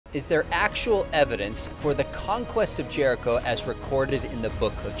is there actual evidence for the conquest of Jericho as recorded in the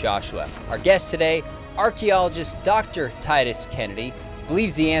book of Joshua? Our guest today, archaeologist Dr. Titus Kennedy,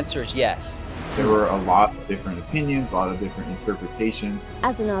 believes the answer is yes. There were a lot of different opinions, a lot of different interpretations.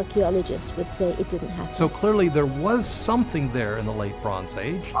 As an archaeologist would say, it didn't happen. So clearly there was something there in the late Bronze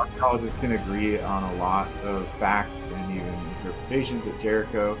Age. Archaeologists can agree on a lot of facts and even interpretations at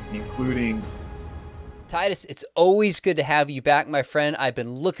Jericho, including... Titus, it's always good to have you back, my friend. I've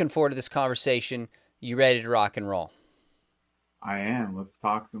been looking forward to this conversation. You ready to rock and roll? I am. Let's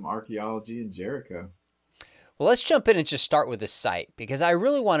talk some archaeology in Jericho. Well, let's jump in and just start with the site, because I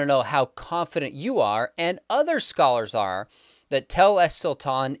really want to know how confident you are and other scholars are that Tel Es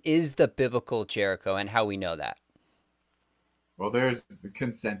Sultan is the biblical Jericho, and how we know that. Well, there's the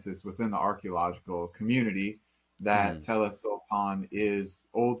consensus within the archaeological community that Tel Es Sultan is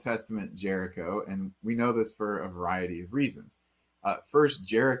Old Testament Jericho, and we know this for a variety of reasons. First,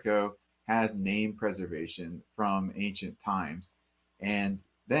 Jericho has name preservation from ancient times, and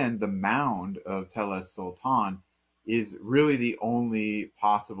then the mound of Tel Es Sultan is really the only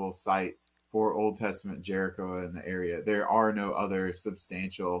possible site for Old Testament Jericho in the area. There are no other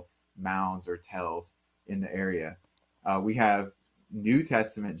substantial mounds or tells in the area. We have New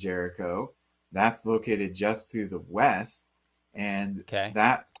Testament Jericho. That's located just to the west, and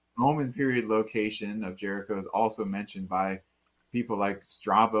that Roman period location of Jericho is also mentioned by people like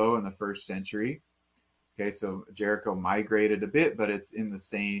Strabo in the 1st century. Okay, so Jericho migrated a bit, but it's in the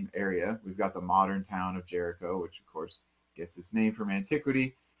same area. We've got the modern town of Jericho, which of course gets its name from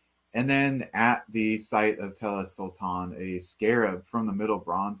antiquity. And then at the site of Tel Es Sultan, a scarab from the Middle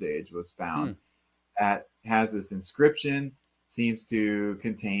Bronze Age was found that has this inscription, seems to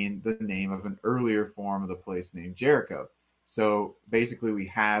contain the name of an earlier form of the place named Jericho. So basically we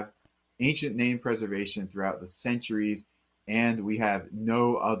have ancient name preservation throughout the centuries, and we have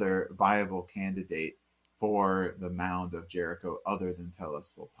no other viable candidate for the mound of Jericho other than Tel Es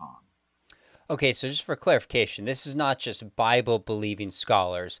Sultan. Okay, so just for clarification, this is not just Bible-believing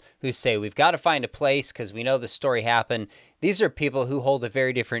scholars who say we've got to find a place because we know the story happened. These are people who hold a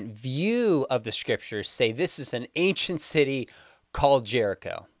very different view of the scriptures, say this is an ancient city called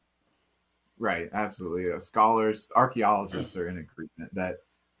Jericho. Right, absolutely. Scholars, archaeologists are in agreement that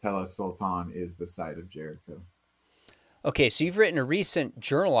Tel Es Sultan is the site of Jericho. Okay, so you've written a recent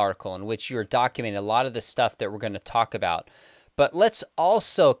journal article in which you're documenting a lot of the stuff that we're going to talk about. But let's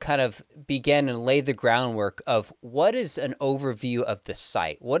also kind of begin and lay the groundwork of what is an overview of the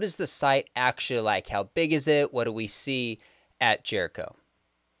site. What is the site actually like? How big is it? What do we see at Jericho?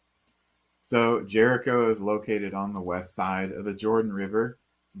 So Jericho is located on the west side of the Jordan River.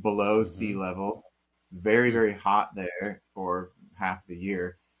 It's below sea level. It's very, very hot there for half the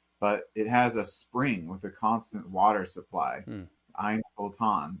year. But it has a spring with a constant water supply, Ein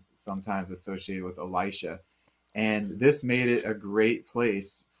Sultan, sometimes associated with Elisha. And this made it a great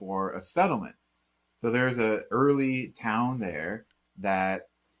place for a settlement. So there's an early town there that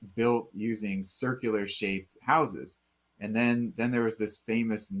built using circular shaped houses. And then there was this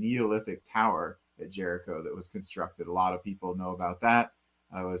famous Neolithic tower at Jericho that was constructed. A lot of people know about that.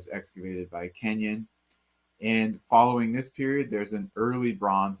 It was excavated by Canaan. And following this period, there's an early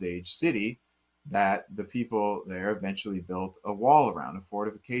Bronze Age city that the people there eventually built a wall around, a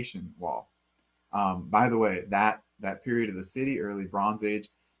fortification wall. By the way, that period of the city, early Bronze Age,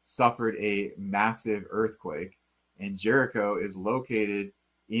 suffered a massive earthquake. And Jericho is located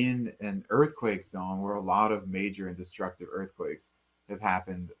in an earthquake zone where a lot of major and destructive earthquakes have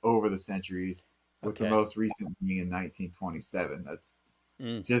happened over the centuries, with the most recent being in 1927. That's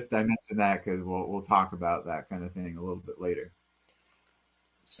just, I mentioned that because we'll talk about that kind of thing a little bit later.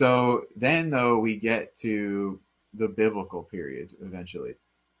 So then, though, we get to the biblical period eventually.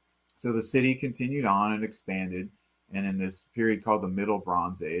 So the city continued on and expanded, and in this period called the Middle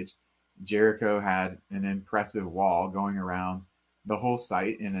Bronze Age, Jericho had an impressive wall going around the whole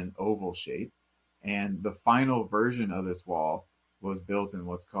site in an oval shape, and the final version of this wall was built in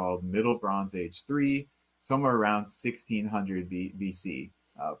what's called Middle Bronze Age 3, somewhere around 1600 BC,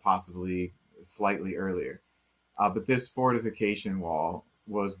 possibly slightly earlier. But this fortification wall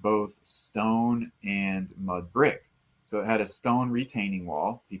was both stone and mud brick. So it had a stone retaining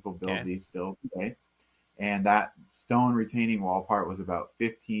wall. People build these still today. And that stone retaining wall part was about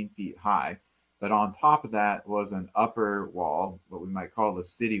 15 feet high. But on top of that was an upper wall, what we might call the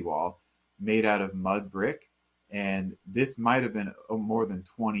city wall, made out of mud brick. And this might have been more than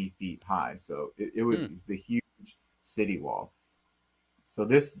 20 feet high. So it was the huge city wall. So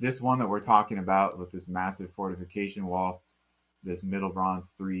this one that we're talking about with this massive fortification wall, this Middle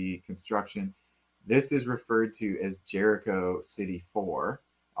Bronze 3 construction, this is referred to as Jericho City 4.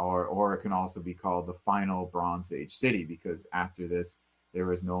 or it can also be called the final Bronze Age city, because after this, there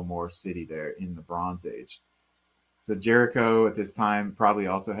was no more city there in the Bronze Age. So Jericho at this time probably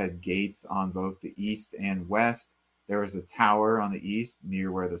also had gates on both the east and west. There was a tower on the east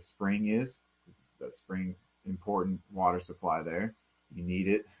near where the spring is. The spring, important water supply there. You need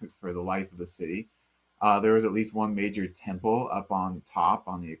it for the life of the city. There was at least one major temple up on top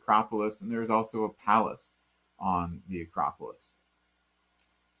on the Acropolis, and there was also a palace on the Acropolis.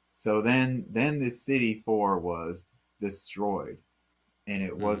 So then this city 4 was destroyed, and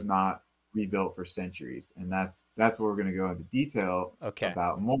it was not rebuilt for centuries. And that's what we're going to go into detail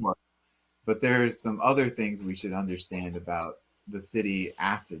about more. But there's some other things we should understand about the city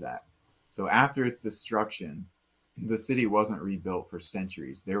after that. So after its destruction, the city wasn't rebuilt for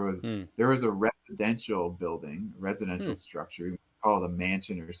centuries. There was a residential building, residential structure, called a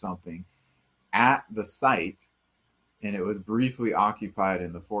mansion or something, at the site, and it was briefly occupied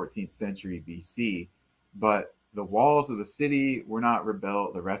in the 14th century BC. But the walls of the city were not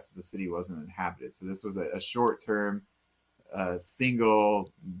rebuilt. The rest of the city wasn't inhabited. So this was a short-term, single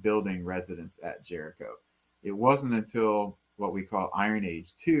building residence at Jericho. It wasn't until what we call Iron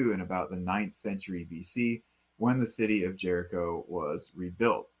Age 2 in about the 9th century BC when the city of Jericho was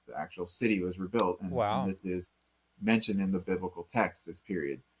rebuilt. The actual city was rebuilt, and this is mentioned in the biblical text, this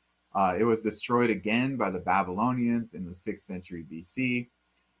period. It was destroyed again by the Babylonians in the 6th century BC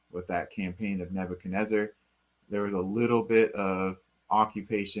with that campaign of Nebuchadnezzar. There was a little bit of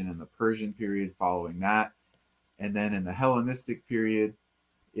occupation in the Persian period following that. And then in the Hellenistic period,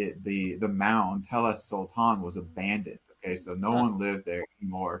 the mound, Tel Es Sultan, was abandoned. Okay, so no one lived there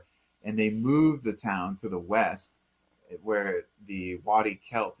anymore. And they moved the town to the west where the Wadi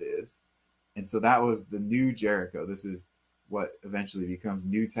Kelt is. And so that was the new Jericho. This is what eventually becomes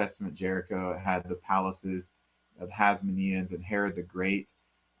New Testament Jericho. It had the palaces of Hasmoneans and Herod the Great.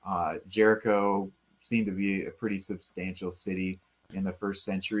 Jericho seemed to be a pretty substantial city in the 1st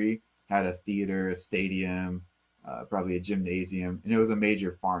century. Had a theater, a stadium, probably a gymnasium, and it was a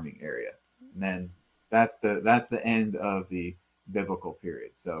major farming area. And then that's the end of the biblical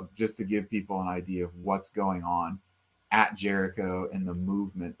period. So just to give people an idea of what's going on at Jericho and the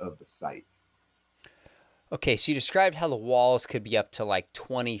movement of the site. Okay, so you described how the walls could be up to like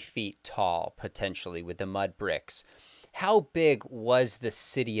 20 feet tall, potentially, with the mud bricks. How big was the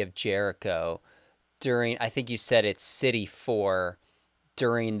city of Jericho during, I think you said it's city 4,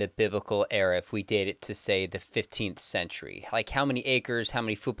 during the biblical era, if we date it to, say, the 15th century? Like, how many acres, how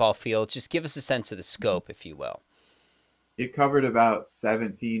many football fields? Just give us a sense of the scope, if you will. It covered about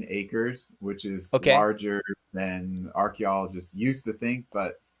 17 acres, which is larger than archaeologists used to think,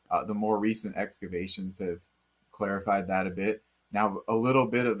 but the more recent excavations have clarified that a bit. Now, a little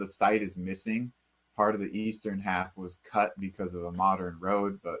bit of the site is missing. Part of the eastern half was cut because of a modern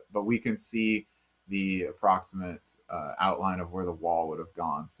road, but we can see the approximate outline of where the wall would have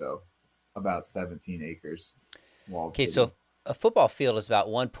gone. So about 17 acres. Okay, so a football field is about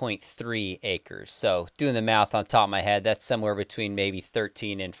 1.3 acres. So doing the math on top of my head, that's somewhere between maybe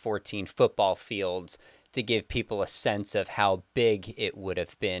 13 and 14 football fields, to give people a sense of how big it would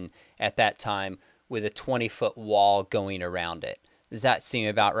have been at that time with a 20-foot wall going around it. Does that seem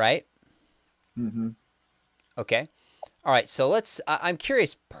about right? Mm-hmm. Okay. All right, so I'm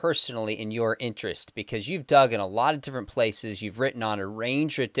curious personally in your interest, because you've dug in a lot of different places. You've written on a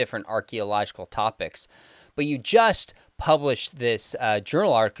range of different archaeological topics, but you just published this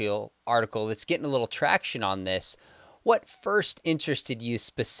journal article that's getting a little traction on this. What first interested you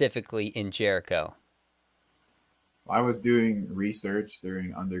specifically in Jericho? I was doing research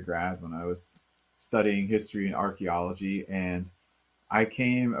during undergrad when I was studying history and archaeology, and I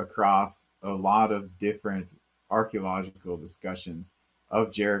came across a lot of different archaeological discussions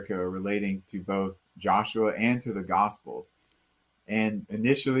of Jericho relating to both Joshua and to the Gospels. And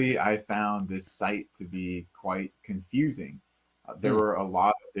initially, I found this site to be quite confusing. There were a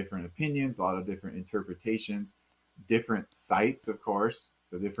lot of different opinions, a lot of different interpretations, different sites, of course,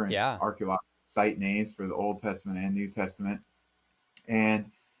 so different archaeological site names for the Old Testament and New Testament,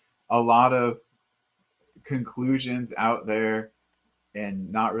 and a lot of conclusions out there, and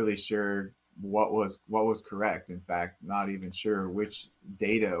not really sure what was correct. In fact, not even sure which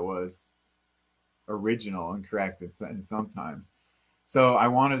data was original and correct and sometimes. So I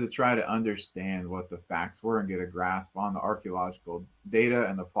wanted to try to understand what the facts were and get a grasp on the archaeological data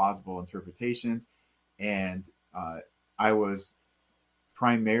and the plausible interpretations. And I was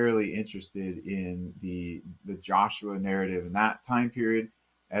primarily interested in the Joshua narrative in that time period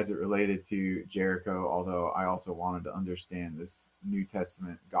as it related to Jericho, although I also wanted to understand this New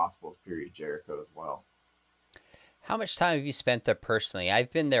Testament Gospels period Jericho as well. How much time have you spent there personally?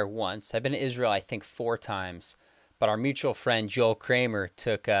 I've been there once. I've been to Israel, I think, 4 times. But our mutual friend Joel Kramer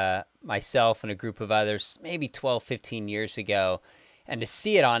took myself and a group of others maybe 12, 15 years ago. And to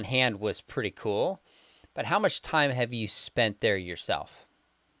see it on hand was pretty cool. But how much time have you spent there yourself?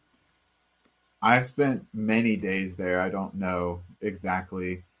 I've spent many days there. I don't know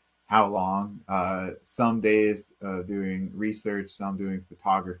exactly how long. Some days doing research, some doing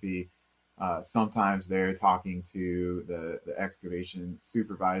photography. Sometimes they're talking to the excavation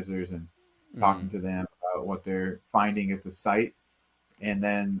supervisors and talking Mm, to them about what they're finding at the site. And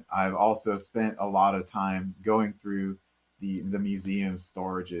then I've also spent a lot of time going through the museum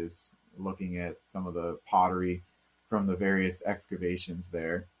storages, looking at some of the pottery from the various excavations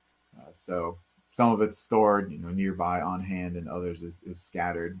there. So some of it's stored, nearby on hand, and others is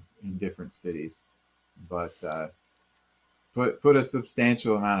scattered in different cities. But put a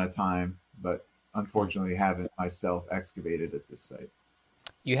substantial amount of time, but mm. unfortunately haven't myself excavated at this site.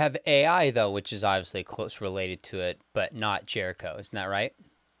 You have AI, though, which is obviously close related to it, but not Jericho. Isn't that right?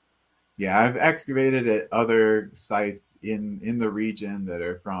 Yeah, I've excavated at other sites in the region that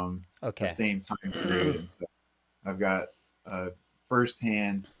are from the Okay. same time period, and so I've got a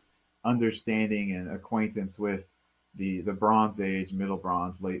firsthand understanding and acquaintance with the Bronze Age, Middle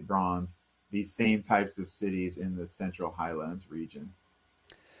Bronze, Late Bronze, these same types of cities in the Central Highlands region.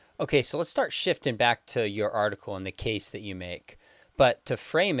 Okay, so let's start shifting back to your article and the case that you make. But to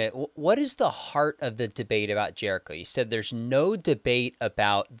frame it, what is the heart of the debate about Jericho? You said there's no debate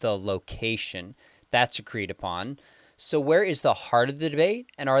about the location. That's agreed upon. So where is the heart of the debate?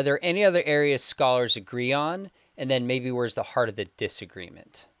 And are there any other areas scholars agree on? And then maybe where's the heart of the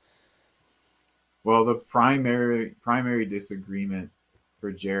disagreement? Well, the primary disagreement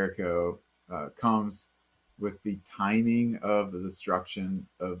for Jericho comes with the timing of the destruction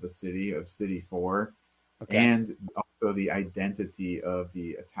of the city of City Four, Okay. and also the identity of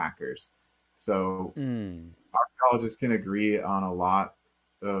the attackers. So Mm, archaeologists can agree on a lot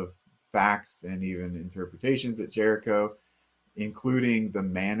of facts and even interpretations at Jericho, including the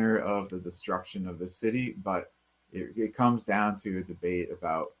manner of the destruction of the city, but it comes down to a debate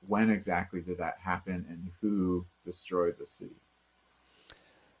about when exactly did that happen and who destroyed the city.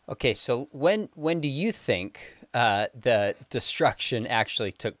 okay, so when do you think the destruction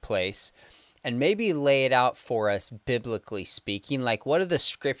actually took place? And maybe lay it out for us biblically speaking. Like, what do the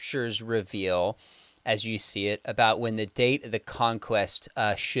scriptures reveal, as you see it, about when the date of the conquest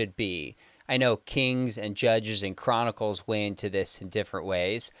should be? I know Kings and Judges and Chronicles weigh into this in different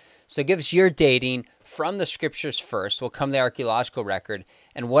ways. So give us your dating from the scriptures first. We'll come to the archaeological record.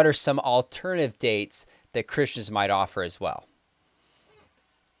 And what are some alternative dates that Christians might offer as well?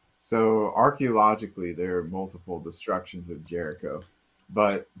 So archaeologically, there are multiple destructions of Jericho,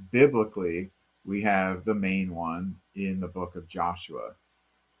 but biblically, we have the main one in the book of Joshua.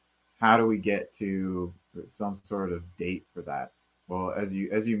 How do we get to some sort of date for that? Well, as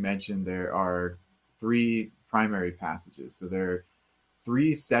you mentioned, there are three primary passages. So there are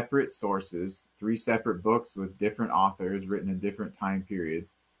three separate sources, three separate books with different authors written in different time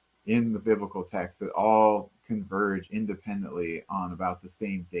periods in the biblical text that all converge independently on about the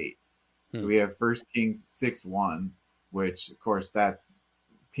same date. So Hmm. we have First Kings 6:1, which of course that's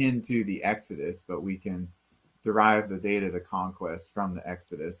pinned to the Exodus, but we can derive the date of the conquest from the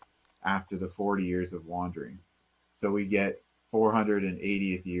Exodus after the 40 years of wandering. So we get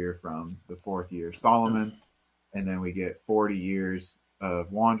 480th year from the fourth year of Solomon, and then we get 40 years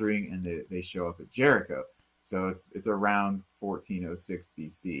of wandering, and they show up at Jericho. So it's around 1406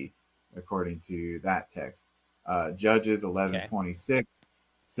 BC, according to that text. Judges Okay. 11:26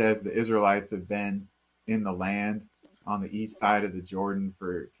 says the Israelites have been in the land on the east side of the Jordan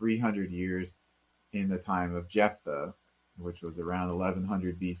for 300 years in the time of Jephthah, which was around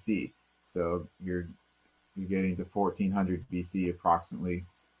 1100 BC. So you're getting to 1400 BC approximately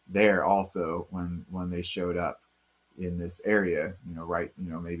there also when they showed up in this area,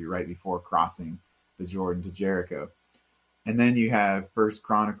 maybe right before crossing the Jordan to Jericho. And then you have First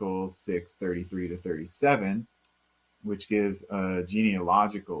Chronicles 6:33 to 37, which gives a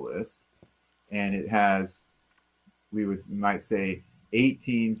genealogical list, and it has, might say,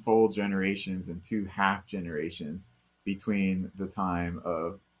 18 full generations and two half generations between the time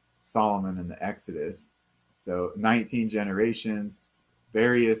of Solomon and the Exodus. So 19 generations.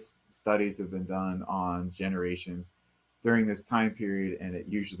 Various studies have been done on generations during this time period, and it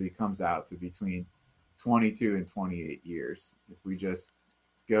usually comes out to between 22 and 28 years. If we just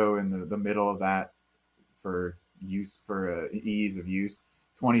go in the middle of that for ease of use,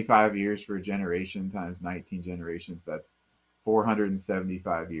 25 years for a generation times 19 generations, that's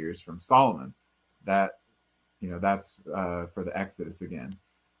 475 years from Solomon. That that's for the Exodus again.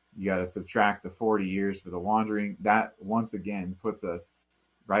 You got to subtract the 40 years for the wandering. That once again puts us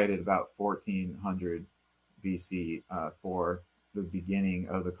right at about 1400 BC for the beginning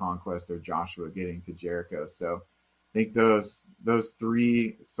of the conquest of Joshua getting to Jericho. So I think those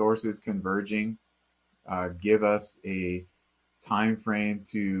three sources converging give us a time frame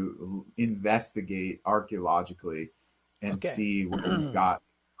to investigate archaeologically and Okay. see what we've got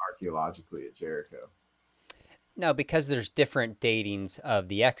archaeologically at Jericho. Now, because there's different datings of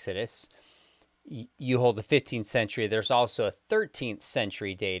the Exodus, you hold the 15th century. There's also a 13th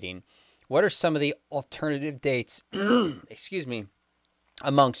century dating. What are some of the alternative dates, excuse me,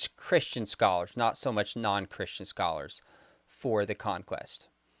 amongst Christian scholars, not so much non-Christian scholars, for the conquest?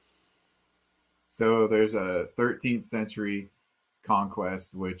 So there's a 13th century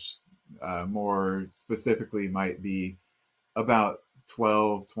conquest, which more specifically might be about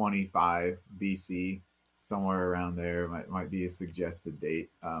 1225 BC, somewhere around there might be a suggested date.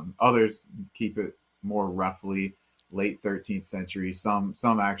 Others keep it more roughly late 13th century. Some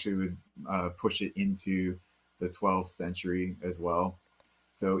actually would push it into the 12th century as well.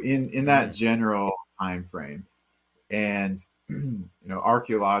 So in that general time frame, and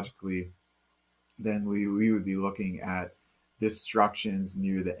archaeologically, then we would be looking at destructions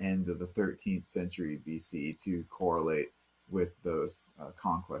near the end of the 13th century BC to correlate with those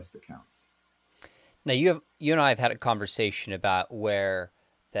conquest accounts. Now, you and I have had a conversation about where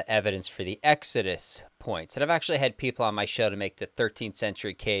the evidence for the Exodus points. And I've actually had people on my show to make the 13th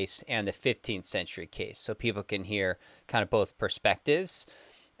century case and the 15th century case, so people can hear kind of both perspectives.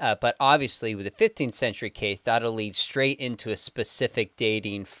 But obviously, with the 15th century case, that'll lead straight into a specific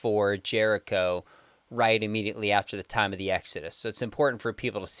dating for Jericho right immediately after the time of the Exodus. So it's important for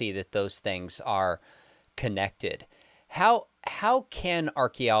people to see that those things are connected. How can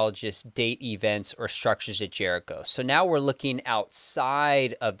archaeologists date events or structures at Jericho? So now we're looking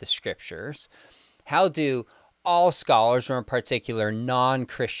outside of the scriptures. How do all scholars, or in particular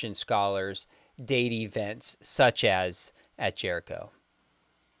non-Christian scholars, date events such as at Jericho?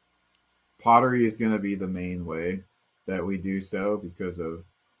 Pottery is going to be the main way that we do so because of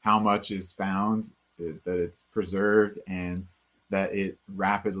how much is found, that it's preserved, and that it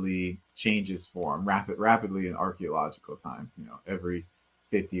rapidly changes form, rapidly in archaeological time, every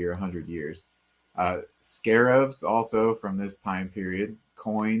 50 or 100 years. Scarabs also from this time period,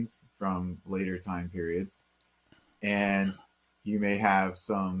 coins from later time periods, and you may have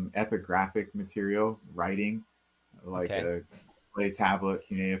some epigraphic material, writing, like a clay tablet,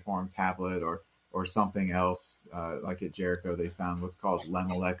 cuneiform tablet, or something else. Like at Jericho, they found what's called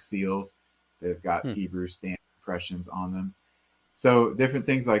Lemelech seals. They've got Hebrew stamp impressions on them. So different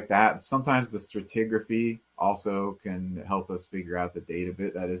things like that. Sometimes the stratigraphy also can help us figure out the date a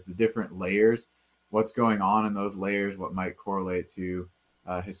bit. That is the different layers, what's going on in those layers, what might correlate to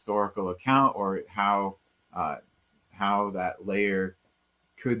a historical account, or how that layer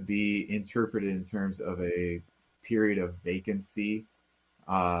could be interpreted in terms of a period of vacancy.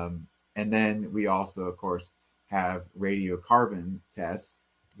 And then we also, of course, have radiocarbon tests,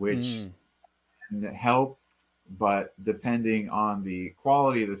 which can help, but depending on the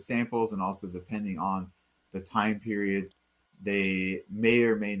quality of the samples and also depending on the time period, they may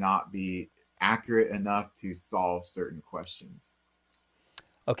or may not be accurate enough to solve certain questions.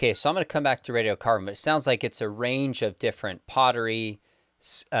 Okay, so I'm going to come back to radiocarbon, but it sounds like it's a range of different pottery,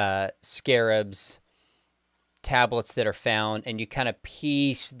 scarabs, tablets that are found, and you kind of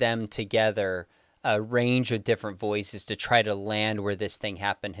piece them together, a range of different voices to try to land where this thing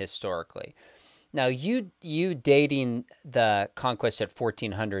happened historically. Now, you dating the conquest at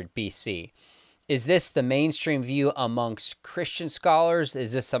 1400 BC, is this the mainstream view amongst Christian scholars?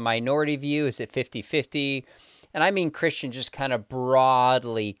 Is this a minority view? Is it 50-50? And I mean Christian, just kind of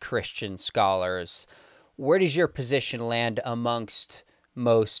broadly Christian scholars. Where does your position land amongst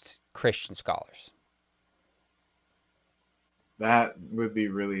most Christian scholars? That would be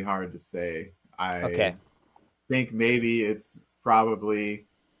really hard to say. Okay. think maybe it's probably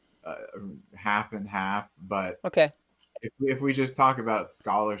half and half, but Okay. if we just talk about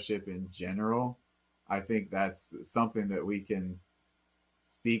scholarship in general, I think that's something that we can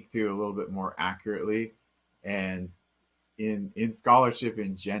speak to a little bit more accurately. And in scholarship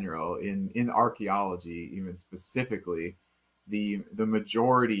in general, in archaeology even specifically, the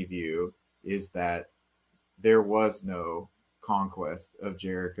majority view is that there was no conquest of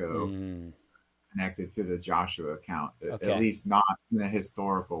Jericho connected to the Joshua account, Okay. at least not in a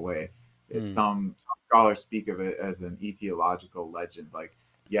historical way. Some scholars speak of it as an etiological legend. Like,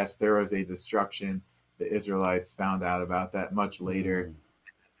 yes, there was a destruction. The Israelites found out about that much later.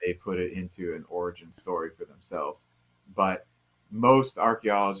 they put it into an origin story for themselves. But most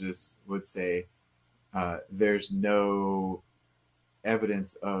archaeologists would say there's no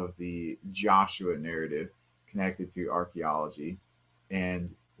evidence of the Joshua narrative connected to archaeology.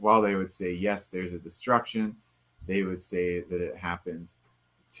 And while they would say, yes, there's a destruction, they would say that it happened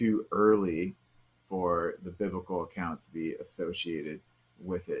too early for the biblical account to be associated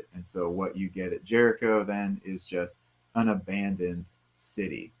with it. And so what you get at Jericho then is just an abandoned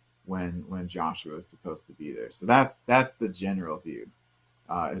city when Joshua is supposed to be there. So that's the general view.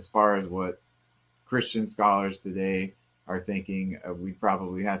 As far as what Christian scholars today are thinking, we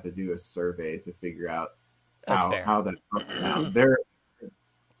probably have to do a survey to figure out how that broken down. There are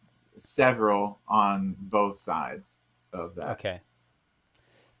several on both sides of that. Okay.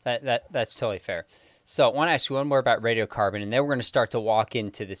 That's totally fair. So I want to ask you one more about radiocarbon, and then we're going to start to walk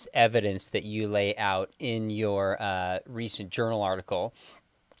into this evidence that you lay out in your recent journal article.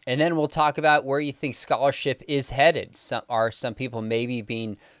 And then we'll talk about where you think scholarship is headed. Some people maybe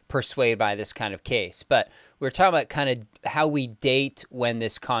being persuaded by this kind of case. But we're talking about kind of how we date when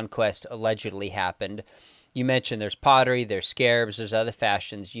this conquest allegedly happened. You mentioned there's pottery, there's scarabs, there's other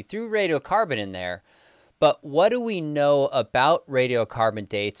fashions. You threw radiocarbon in there. But what do we know about radiocarbon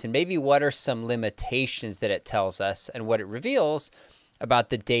dates, and maybe what are some limitations that it tells us and what it reveals about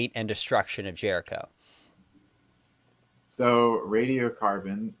the date and destruction of Jericho? So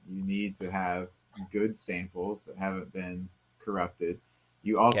radiocarbon, you need to have good samples that haven't been corrupted.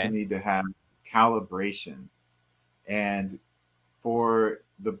 You also need to have calibration. And for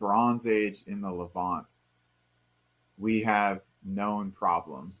the Bronze Age in the Levant, we have known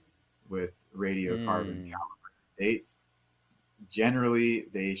problems with radiocarbon calibrated dates. Generally,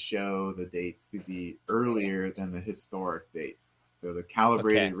 they show the dates to be earlier than the historic dates. So the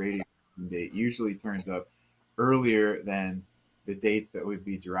calibrated radiocarbon date usually turns up earlier than the dates that would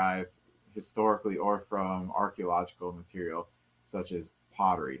be derived historically or from archaeological material, such as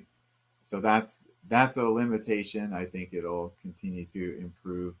pottery. So that's a limitation. I think it'll continue to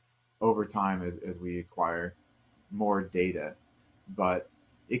improve over time as we acquire more data. But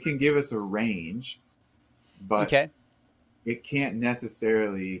it can give us a range, but it can't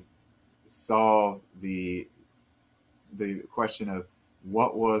necessarily solve the question of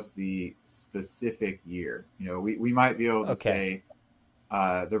what was the specific year. You know, we might be able to say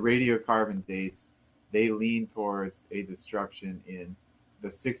the radiocarbon dates, they lean towards a destruction in the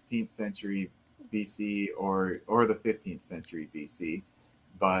 16th century BC or the 15th century BC,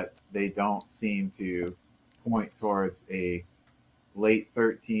 but they don't seem to point towards a late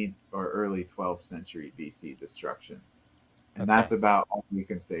 13th or early 12th century BC destruction. And that's about all we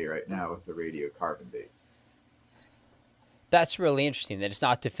can say right now with the radiocarbon dates. That's really interesting that it's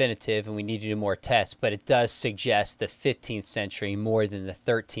not definitive and we need to do more tests, but it does suggest the 15th century more than the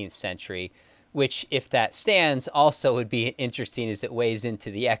 13th century, which, if that stands, also would be interesting as it weighs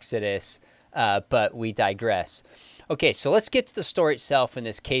into the Exodus, but we digress. Okay, so let's get to the story itself in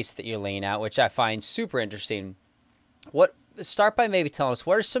this case that you're laying out, which I find super interesting. Start by maybe telling us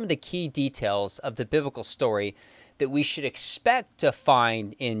what are some of the key details of the biblical story that we should expect to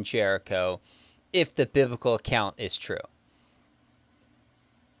find in Jericho if the biblical account is true.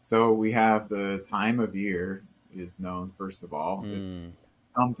 So we have the time of year is known, first of all. It's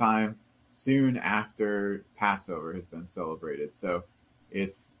sometime soon after Passover has been celebrated. So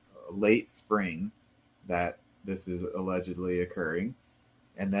it's late spring that this is allegedly occurring.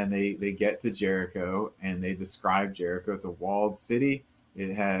 And then they get to Jericho and they describe Jericho. It's a walled city.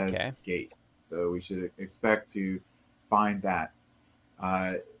 It has gates. So we should expect to find that.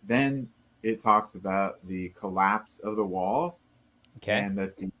 Then it talks about the collapse of the walls and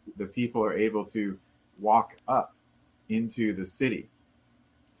that the people are able to walk up into the city.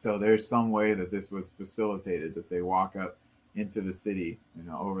 So there's some way that this was facilitated, that they walk up into the city,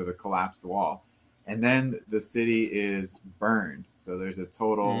 over the collapsed wall. And then the city is burned. So there's a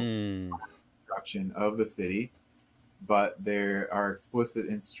total destruction of the city, but there are explicit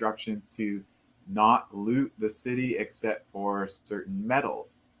instructions to not loot the city except for certain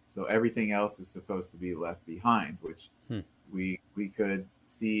metals. So everything else is supposed to be left behind, which we could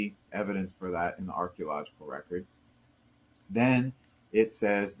see evidence for that in the archaeological record. Then it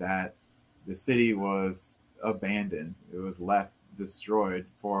says that the city was abandoned. It was left destroyed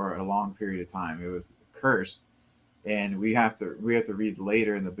for a long period of time. It was cursed, and we have to read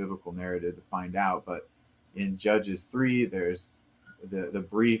later in the biblical narrative to find out. But in Judges 3, there's the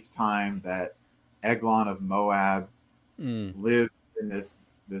brief time that Eglon of Moab lives in this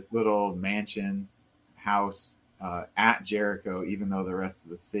little mansion house at Jericho, even though the rest of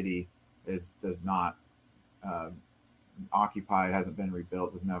the city does not occupied, hasn't been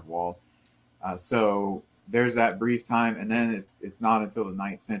rebuilt, doesn't have walls. So there's that brief time, and then it's not until the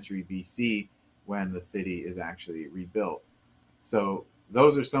 9th century BC when the city is actually rebuilt. So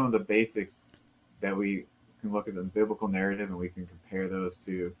those are some of the basics that we can look at the biblical narrative, and we can compare those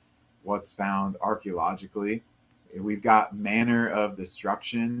to what's found archaeologically. We've got manner of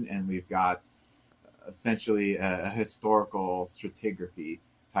destruction, and we've got essentially a historical stratigraphy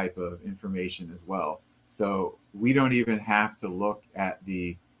type of information as well. So we don't even have to look at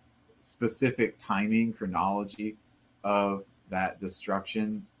the specific timing chronology of that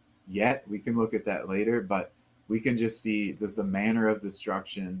destruction yet. We can look at that later, but we can just see, does the manner of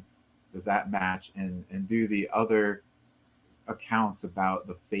destruction, does that match, and do the other accounts about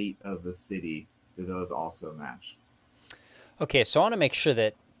the fate of the city, do those also match? Okay, so I want to make sure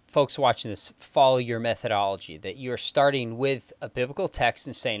that folks watching this follow your methodology, that you're starting with a biblical text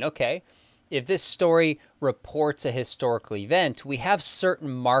and saying, okay, if this story reports a historical event, we have certain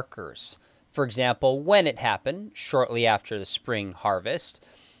markers. For example, when it happened, shortly after the spring harvest,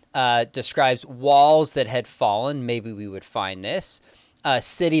 describes walls that had fallen. Maybe we would find this. A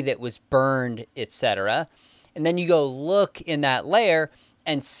city that was burned, etc. And then you go look in that layer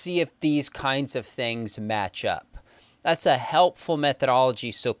and see if these kinds of things match up. That's a helpful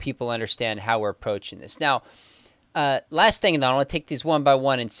methodology so people understand how we're approaching this. Now, last thing, and I want to take these one by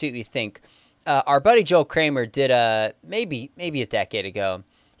one and see what you think. Our buddy Joe Kramer did maybe a decade ago,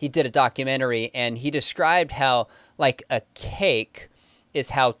 he did a documentary, and he described how, like, a cake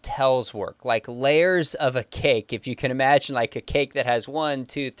is how tells work, like layers of a cake. If you can imagine, like a cake that has 1,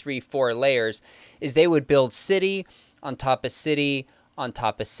 2, 3, 4 layers, is they would build city on top of city on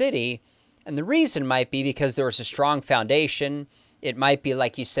top of city. And the reason might be because there was a strong foundation. It might be,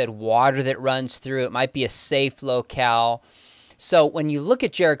 like you said, water that runs through. It might be a safe locale. So when you look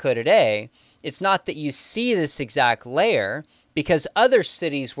at Jericho today, it's not that you see this exact layer, because other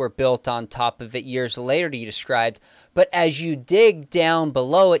cities were built on top of it years later that you described. But as you dig down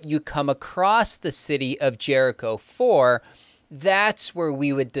below it, you come across the city of Jericho 4. That's where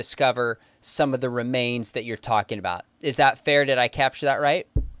we would discover some of the remains that you're talking about. Is that fair? Did I capture that right?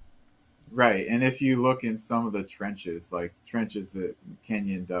 Right. And if you look in some of the trenches, like trenches that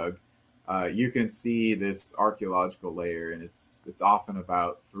Kenyon dug, you can see this archaeological layer, and it's often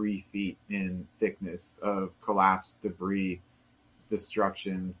about 3 feet in thickness of collapsed debris,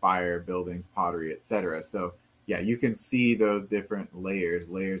 destruction, fire, buildings, pottery, etc. So yeah, you can see those different layers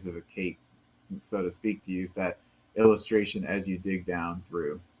of a cake, so to speak, to use that illustration as you dig down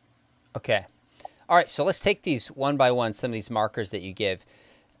through. Okay. All right, so let's take these one by one, some of these markers that you give.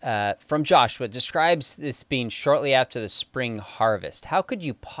 From Joshua, describes this being shortly after the spring harvest. How could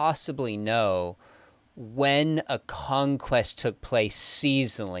you possibly know when a conquest took place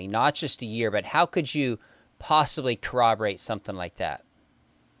seasonally, not just a year, but how could you possibly corroborate something like that?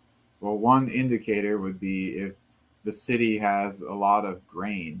 Well, one indicator would be if the city has a lot of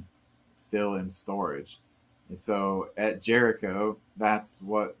grain still in storage. And so at Jericho, that's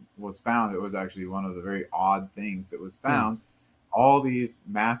what was found. It was actually one of the very odd things that was found. All these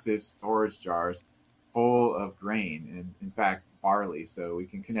massive storage jars full of grain, and in fact, barley. So we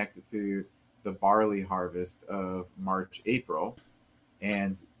can connect it to the barley harvest of March, April.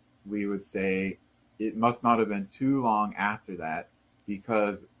 And we would say it must not have been too long after that,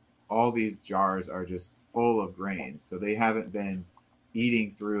 because all these jars are just full of grain. So they haven't been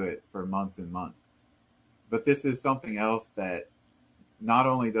eating through it for months and months. But this is something else that not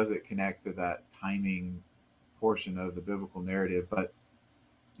only does it connect to that timing portion of the biblical narrative, but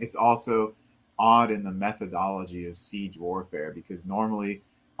it's also odd in the methodology of siege warfare, because normally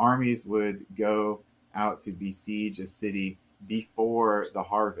armies would go out to besiege a city before the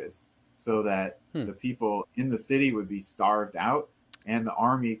harvest, so that the people in the city would be starved out, and the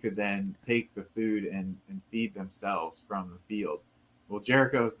army could then take the food and feed themselves from the field. Well,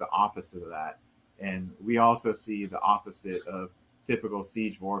 Jericho is the opposite of that. And we also see the opposite of typical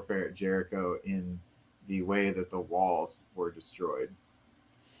siege warfare at Jericho in the way that the walls were destroyed.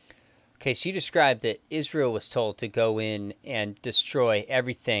 Okay, so you described that Israel was told to go in and destroy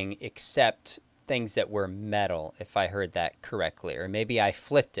everything except things that were metal, if I heard that correctly, or maybe I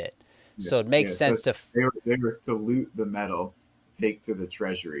flipped it. Yeah, so it makes sense to... They were to loot the metal, take to the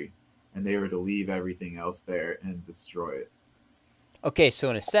treasury, and they were to leave everything else there and destroy it. Okay, so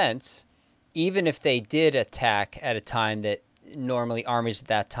in a sense, even if they did attack at a time that normally armies at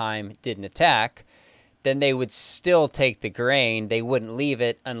that time didn't attack, then they would still take the grain. They wouldn't leave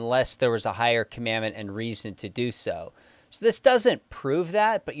it unless there was a higher commandment and reason to do so. So this doesn't prove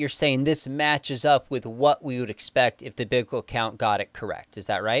that, but you're saying this matches up with what we would expect if the biblical account got it correct. Is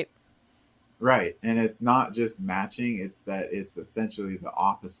that right? Right. And it's not just matching, it's that it's essentially the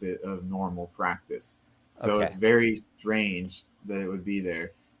opposite of normal practice. So it's Okay. very strange that it would be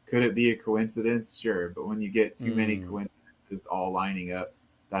there. Could it be a coincidence? Sure. But when you get too many Mm. coincidences all lining up,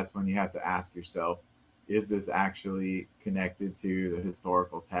 that's when you have to ask yourself, is this actually connected to the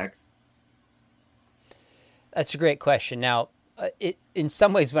historical text? That's a great question. Now, in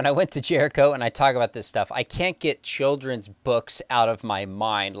some ways, when I went to Jericho and I talk about this stuff, I can't get children's books out of my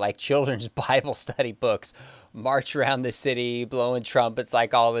mind, like children's Bible study books, march around the city, blowing trumpets,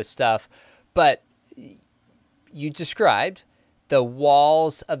 like all this stuff. But you described the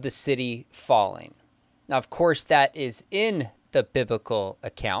walls of the city falling. Now, of course, that is in the biblical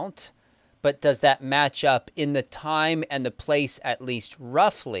account, but does that match up in the time and the place, at least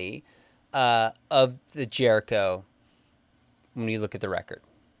roughly, of the Jericho when you look at the record?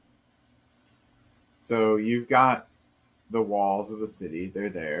 So you've got the walls of the city, they're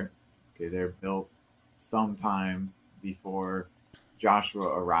there. Okay, they're built sometime before Joshua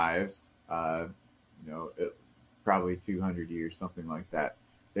arrives. Probably 200 years, something like that.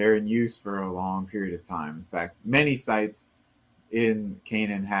 They're in use for a long period of time. In fact, many sites in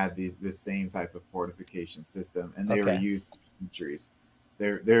Canaan had this same type of fortification system, and they were Okay. used for centuries.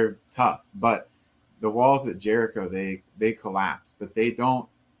 They're tough, but the walls at Jericho they collapse, but they don't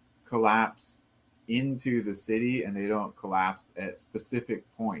collapse into the city, and they don't collapse at specific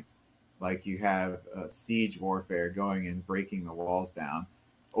points like you have siege warfare going and breaking the walls down,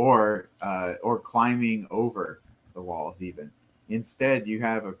 or climbing over the walls even. Instead, you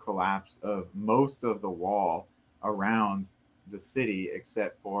have a collapse of most of the wall around the city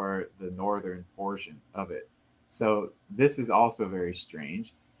except for the northern portion of it. So this is also very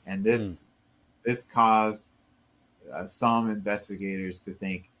strange, and Hmm. this caused some investigators to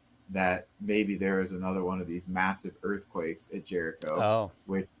think that maybe there was another one of these massive earthquakes at Jericho, Oh,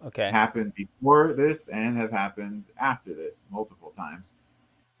 which okay. happened before this and have happened after this multiple times,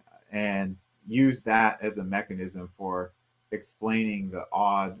 and use that as a mechanism for explaining the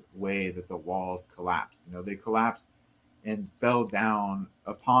odd way that the walls collapsed. They collapsed and fell down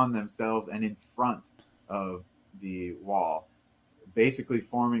upon themselves and in front of the wall, basically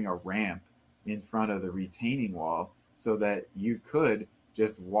forming a ramp in front of the retaining wall so that you could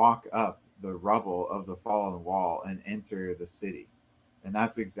just walk up the rubble of the fallen wall and enter the city. And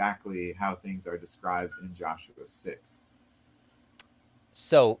that's exactly how things are described in Joshua 6.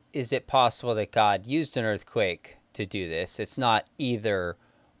 So, is it possible that God used an earthquake to do this? It's not either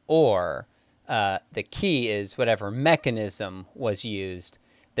or. The key is whatever mechanism was used,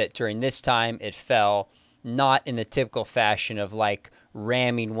 that during this time it fell not in the typical fashion of like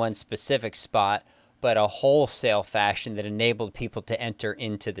ramming one specific spot, but a wholesale fashion that enabled people to enter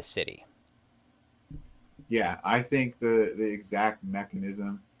into the city. Yeah, I think the exact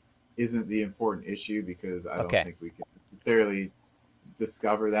mechanism isn't the important issue because I don't Okay, think we can necessarily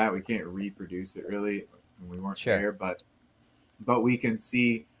discover that. We can't reproduce it really, and we weren't sure. there, but we can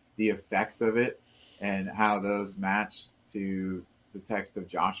see the effects of it and how those match to the text of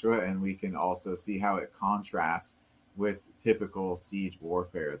Joshua, and we can also see how it contrasts with typical siege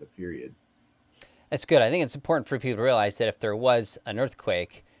warfare of the period. That's good. I think it's important for people to realize that if there was an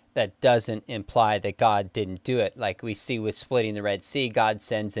earthquake, that doesn't imply that God didn't do it. Like we see with splitting the Red Sea, God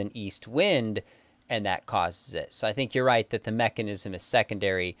sends an east wind and that causes it. So I think you're right that the mechanism is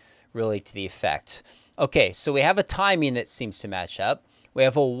secondary really to the effect. Okay, so we have a timing that seems to match up. We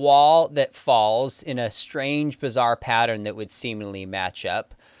have a wall that falls in a strange, bizarre pattern that would seemingly match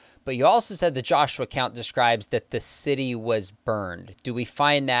up. But you also said the Joshua account describes that the city was burned. Do we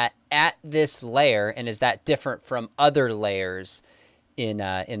find that at this layer, and is that different from other layers in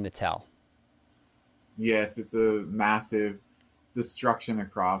the tell? Yes, it's a massive destruction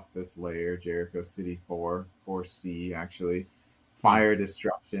across this layer, Jericho City 4C actually. Hmm. Fire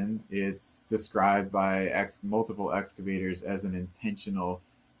destruction. It's described by multiple excavators as an intentional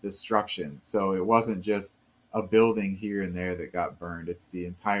destruction. So it wasn't just a building here and there that got burned, it's the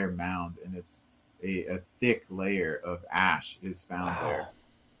entire mound, and it's a thick layer of ash is found there. Wow.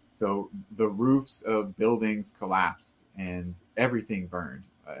 So the roofs of buildings collapsed and everything burned.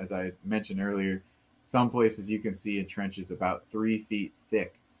 As I mentioned earlier, some places you can see in trenches about 3 feet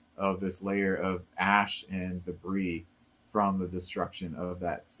thick of this layer of ash and debris from the destruction of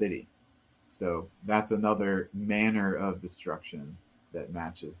that city. So that's another manner of destruction that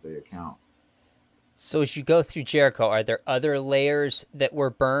matches the account. So as you go through Jericho, are there other layers that were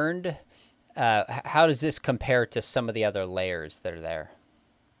burned? How does this compare to some of the other layers that are there?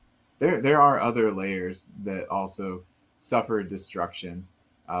 There are other layers that also suffered destruction,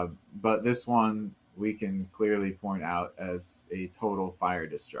 but this one we can clearly point out as a total fire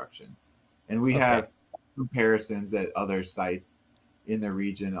destruction. And we Okay. have comparisons at other sites in the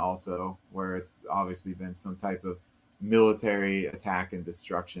region also, where it's obviously been some type of military attack and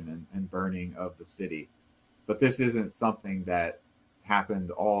destruction and burning of the city. But this isn't something that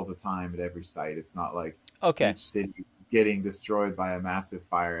happened all the time at every site. It's not like Okay. each city is getting destroyed by a massive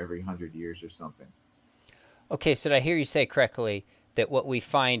fire every 100 years or something. Okay, so did I hear you say correctly that what we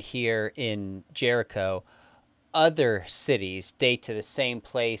find here in Jericho, other cities date to the same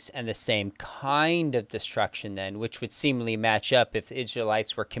place and the same kind of destruction then, which would seemingly match up if the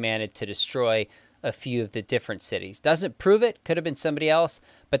Israelites were commanded to destroy a few of the different cities. Doesn't prove it, could have been somebody else,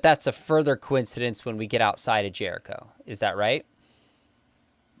 but that's a further coincidence when we get outside of Jericho. Is that right?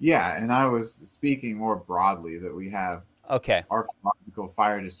 Yeah, and I was speaking more broadly that we have Okay. archaeological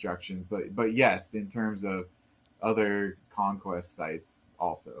fire destruction, but yes, in terms of other conquest sites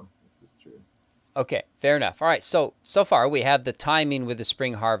also, this is true. Okay, fair enough. All right, so far we have the timing with the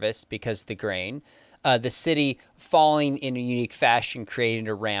spring harvest because of the grain, the city falling in a unique fashion, creating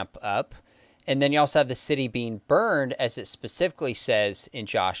a ramp up, and then you also have the city being burned, as it specifically says in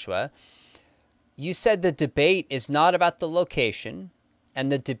Joshua. You said the debate is not about the location,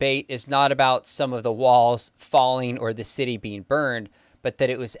 and the debate is not about some of the walls falling or the city being burned, but that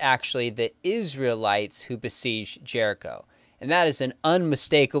it was actually the Israelites who besieged Jericho. And that is an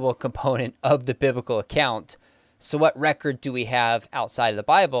unmistakable component of the biblical account. So what record do we have outside of the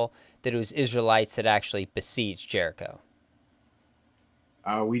Bible that it was Israelites that actually besieged Jericho?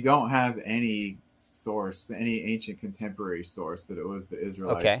 We don't have any source, any ancient contemporary source that it was the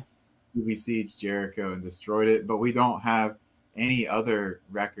Israelites Okay. who besieged Jericho and destroyed it, but we don't have any other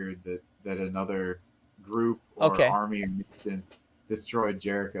record that another group or Okay. army or nation destroyed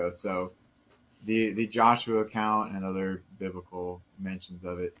Jericho. So the Joshua account and other biblical mentions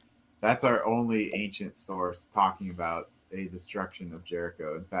of it, that's our only ancient source talking about a destruction of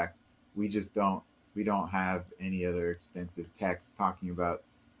Jericho. In fact, we don't have any other extensive text talking about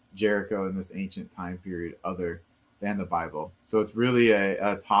Jericho in this ancient time period other than the Bible. So it's really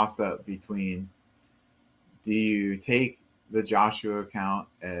a toss up between, do you take the Joshua account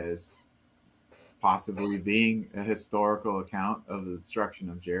as possibly being a historical account of the destruction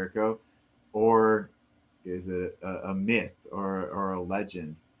of Jericho, or is it a myth or a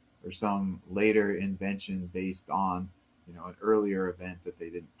legend or some later invention based on an earlier event that they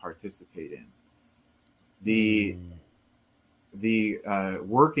didn't participate in? The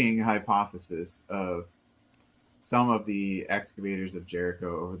working hypothesis of some of the excavators of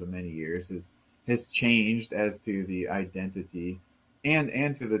Jericho over the many years has changed as to the identity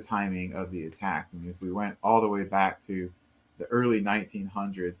and to the timing of the attack. I mean, if we went all the way back to the early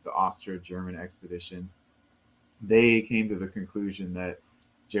 1900s, the Austro-German expedition, they came to the conclusion that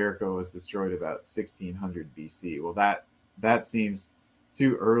Jericho was destroyed about 1600 BC. Well, that seems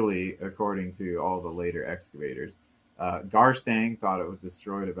too early according to all the later excavators. Garstang thought it was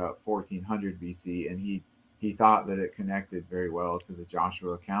destroyed about 1400 BC, and he thought that it connected very well to the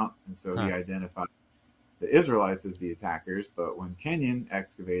Joshua account, and so he identified the Israelites as the attackers. But when Kenyon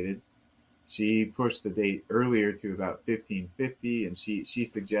excavated, she pushed the date earlier to about 1550, and she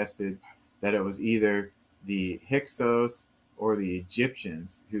suggested that it was either the Hyksos or the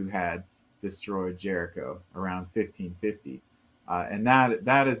Egyptians who had destroyed Jericho around 1550. And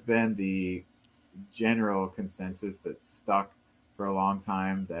that has been the general consensus that's stuck for a long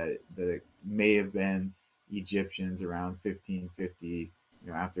time, that it may have been Egyptians around 1550,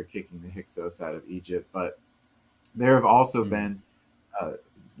 after kicking the Hyksos out of Egypt. But there have also been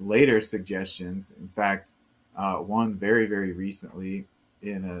later suggestions. In fact, one very, very recently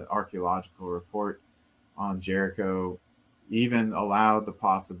in an archaeological report on Jericho even allowed the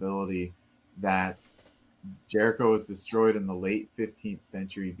possibility that Jericho was destroyed in the late 15th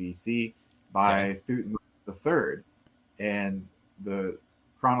century BC by Thutmose III. And the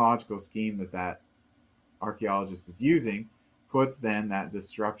chronological scheme that archaeologist is using puts then that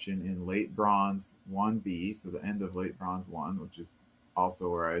destruction in late Bronze 1B, so the end of late Bronze 1, which is also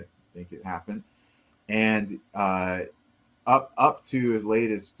where I think it happened, and up to as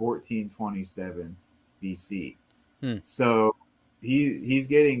late as 1427 BC. So he's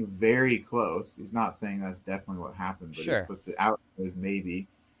getting very close. He's not saying that's definitely what happened, but he puts it out as maybe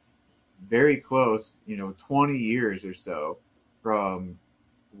very close, 20 years or so from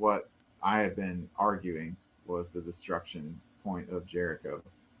what I have been arguing was the destruction point of Jericho,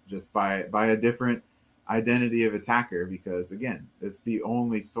 just by a different identity of attacker, because again, it's the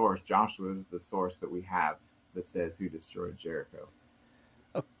only source. Joshua is the source that we have that says who destroyed Jericho.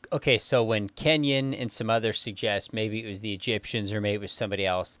 Okay, so when Kenyon and some others suggest maybe it was the Egyptians or maybe it was somebody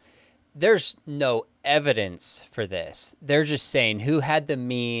else, there's no evidence for this. They're just saying who had the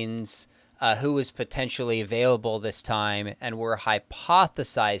means who was potentially available this time, and we're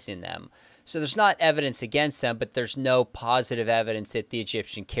hypothesizing them. So there's not evidence against them, but there's no positive evidence that the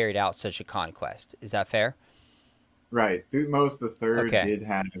Egyptian carried out such a conquest. Is that fair? Right. Thutmose III Okay. did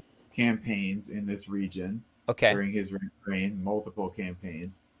have campaigns in this region Okay. during his reign, multiple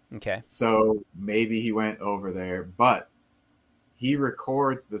campaigns. Okay. So maybe he went over there, but he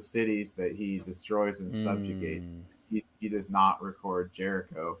records the cities that he destroys and subjugates. He does not record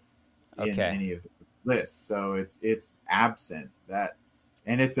Jericho in Okay. any of the lists. So it's absent that,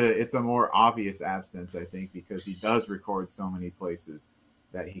 and it's a more obvious absence, I think, because he does record so many places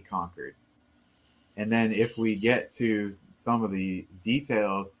that he conquered. And then if we get to some of the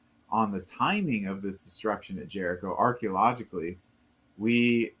details on the timing of this destruction at Jericho archaeologically,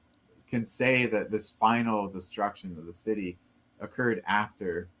 we can say that this final destruction of the city occurred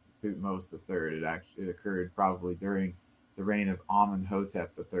after Thutmose III. It occurred probably during the reign of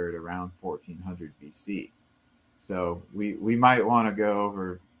Amenhotep III around 1400 BC. So we might want to go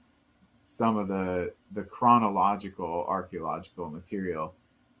over some of the chronological archaeological material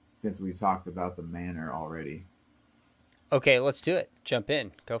since we've talked about the manner already. Okay, let's do it. Jump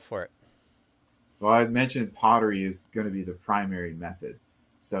in. Go for it. Well, I mentioned pottery is going to be the primary method.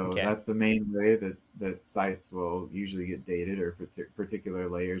 So Okay. that's the main way that sites will usually get dated, or particular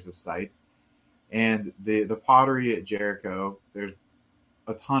layers of sites. And the pottery at Jericho, there's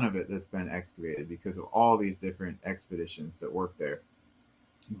a ton of it that's been excavated because of all these different expeditions that work there.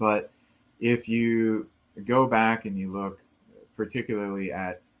 But if you go back and you look particularly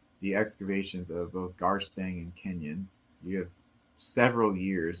at the excavations of both Garstang and Canaan, you have several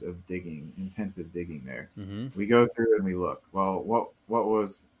years of digging, intensive digging there. We go through and we look. Well, what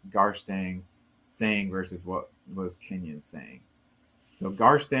was Garstang saying versus what was Canaan saying? So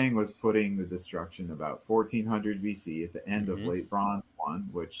Garstang was putting the destruction about 1400 BC at the end of Late Bronze 1,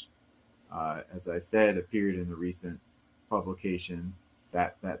 which, as I said, appeared in the recent publication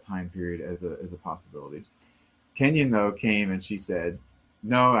that time period as a possibility. Kenyon, though, came and she said,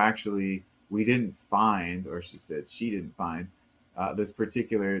 no, actually, we didn't find, or she said she didn't find, this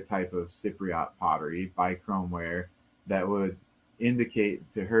particular type of Cypriot pottery, bichromeware, that would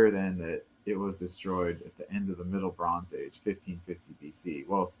indicate to her then that it was destroyed at the end of the Middle Bronze Age, 1550 BC.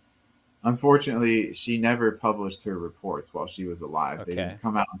 Well, unfortunately, she never published her reports while she was alive. Okay. They didn't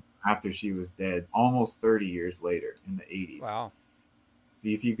come out after she was dead, almost 30 years later in the 80s. Wow.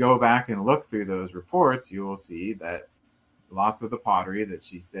 If you go back and look through those reports, you will see that lots of the pottery that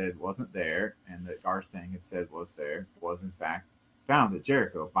she said wasn't there and that Garstang had said was there was in fact found at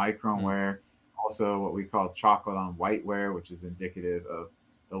Jericho. Bichromeware, also what we call chocolate on whiteware, which is indicative of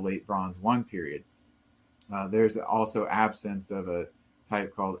the Late Bronze 1 period. There's also absence of a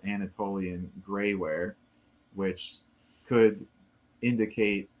type called Anatolian grayware, which could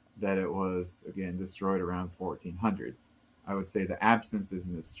indicate that it was, again, destroyed around 1400. I would say the absence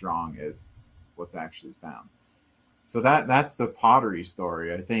isn't as strong as what's actually found. So that's the pottery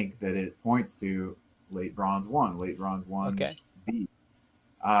story. I think that it points to Late Bronze 1, Late Bronze 1 Okay. B.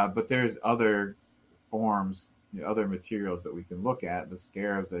 But there's other forms, other materials that we can look at. The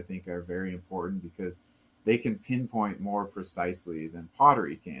scarabs, I think, are very important because they can pinpoint more precisely than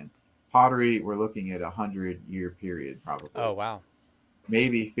pottery can. Pottery, we're looking at 100-year period probably. Oh, wow.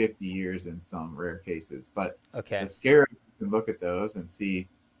 Maybe 50 years in some rare cases. But Okay. the scarab, you can look at those and see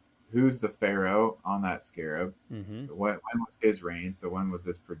who's the pharaoh on that scarab. So when was his reign? So when was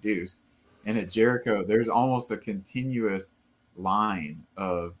this produced? And at Jericho, there's almost a continuous line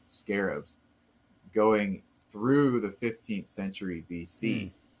of scarabs going through the 15th century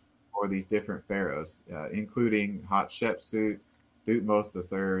BC for these different pharaohs, including Hatshepsut, Thutmose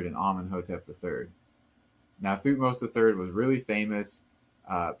III, and Amenhotep III. Now, Thutmose III was really famous.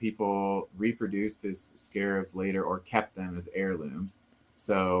 People reproduced his scarabs later or kept them as heirlooms.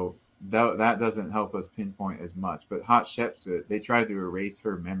 So that doesn't help us pinpoint as much. But Hatshepsut, they tried to erase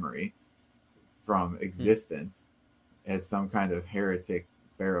her memory from existence as some kind of heretic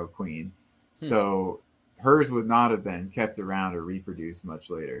pharaoh queen. So hers would not have been kept around or reproduced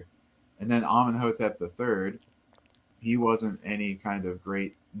much later. And then Amenhotep III, he wasn't any kind of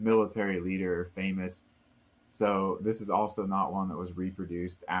great military leader or famous. So this is also not one that was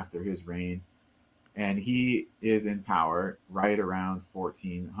reproduced after his reign. And he is in power right around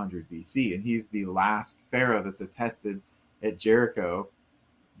 1400 BC. And he's the last pharaoh that's attested at Jericho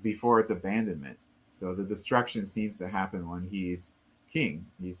before its abandonment. So the destruction seems to happen when he's king.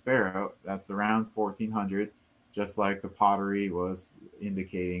 He's pharaoh. That's around 1400, just like the pottery was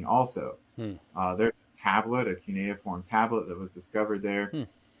indicating also. There's a tablet, a cuneiform tablet that was discovered there.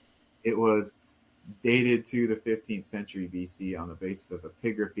 It was dated to the 15th century BC on the basis of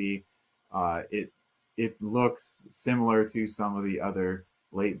epigraphy. It looks similar to some of the other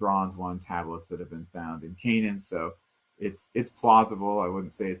late Bronze One tablets that have been found in Canaan, so it's plausible. I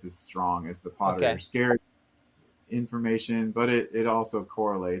wouldn't say it's as strong as the Pottery or Okay. Scarab information, but it also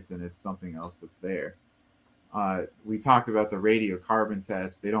correlates, and it's something else that's there. We talked about the radiocarbon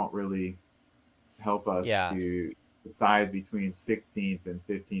tests. They don't really help us Yeah. to decide between 16th and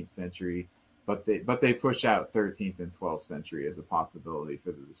 15th century, but they push out 13th and 12th century as a possibility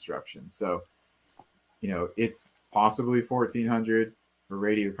for the destruction. So it's possibly 1400 for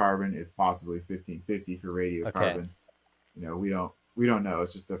radiocarbon. It's possibly 1550 for Okay. radiocarbon. We don't know.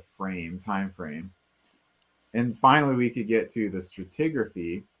 It's just a time frame. And finally, we could get to the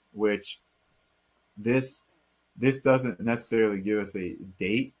stratigraphy, which this this doesn't necessarily give us a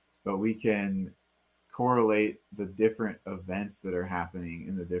date, but we can correlate the different events that are happening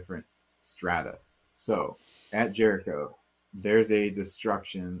in the different strata. So at Jericho, there's a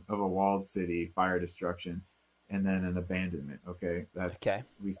destruction of a walled city, fire destruction, and then an abandonment. Okay, Okay.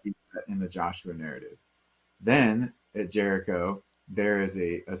 we see that in the Joshua narrative. Then at Jericho, there is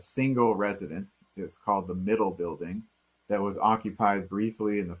a single residence. It's called the Middle Building that was occupied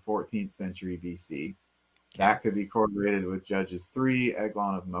briefly in the 14th century BC. Okay. That could be correlated with Judges 3,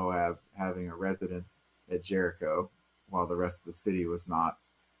 Eglon of Moab having a residence at Jericho while the rest of the city was not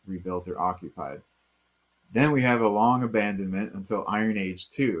rebuilt or occupied. Then we have a long abandonment until Iron Age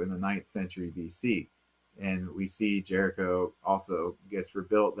 2 in the 9th century BC. And we see Jericho also gets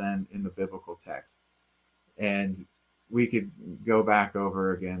rebuilt then in the biblical text. And we could go back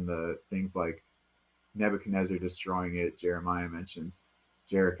over again the things like Nebuchadnezzar destroying it, Jeremiah mentions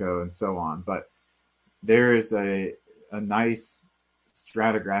Jericho, and so on. But there is a nice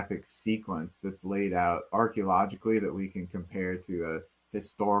stratigraphic sequence that's laid out archaeologically that we can compare to a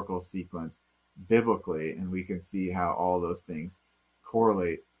historical sequence biblically, and we can see how all those things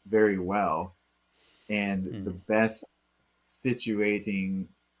correlate very well. And the best situating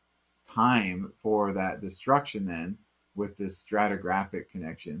time for that destruction then with this stratigraphic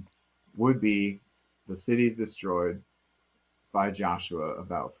connection would be the cities destroyed by Joshua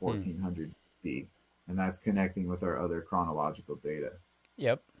about 1400 BC, and that's connecting with our other chronological data.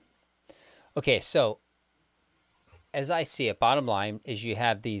 Yep. Okay, so as I see it, bottom line is you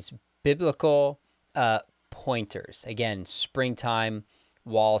have these biblical pointers. Again, springtime,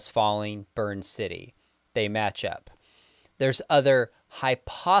 walls falling, burned city. They match up. There's other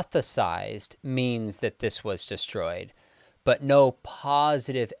hypothesized means that this was destroyed, but no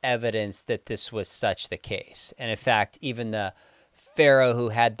positive evidence that this was such the case. And in fact, even the Pharaoh who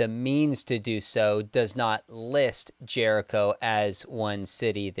had the means to do so does not list Jericho as one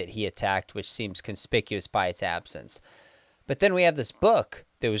city that he attacked, which seems conspicuous by its absence. But then we have this book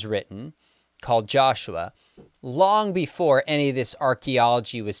that was written called Joshua long before any of this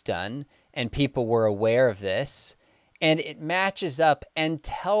archaeology was done and people were aware of this, and it matches up and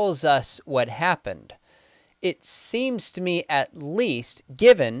tells us what happened. It seems to me, at least,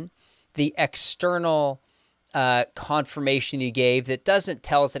 given the external confirmation you gave that doesn't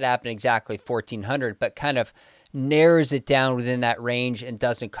tell us it happened exactly 1400, but kind of narrows it down within that range and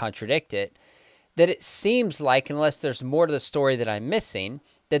doesn't contradict it, that it seems like, unless there's more to the story that I'm missing,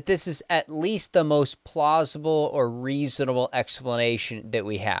 that this is at least the most plausible or reasonable explanation that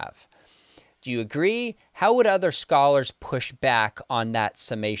we have. Do you agree? How would other scholars push back on that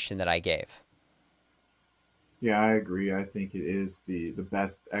summation that I gave? Yeah, I agree. I think it is the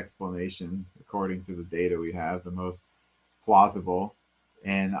best explanation according to the data we have, the most plausible.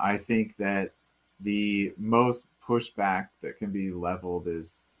 And I think that the most pushback that can be leveled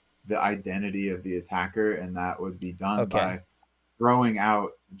is the identity of the attacker, and that would be done by throwing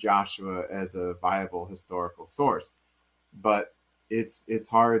out Joshua as a viable historical source. But it's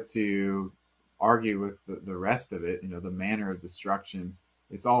hard to argue with the rest of it. The manner of destruction,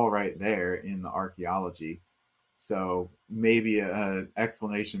 it's all right there in the archaeology. So maybe an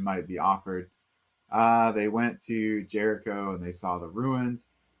explanation might be offered. They went to Jericho and they saw the ruins,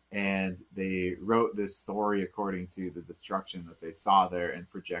 and they wrote this story according to the destruction that they saw there and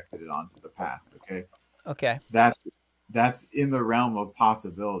projected it onto the past. Okay. That's in the realm of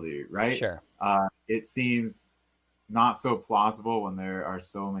possibility, right? Sure. It seems not so plausible when there are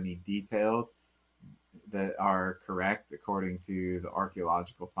so many details that are correct according to the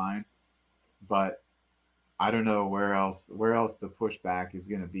archaeological finds, but I don't know where else the pushback is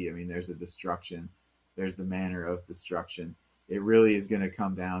going to be. I mean, there's a destruction, there's the manner of destruction. It really is going to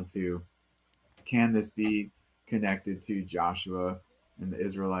come down to, can this be connected to Joshua and the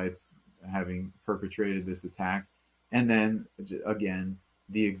Israelites having perpetrated this attack? And then again,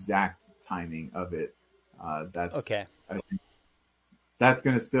 the exact timing of it. I think that's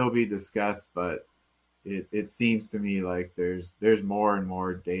going to still be discussed, but it seems to me like there's more and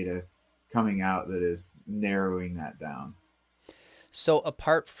more data coming out that is narrowing that down. So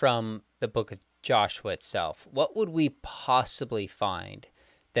apart from the book of Joshua itself, what would we possibly find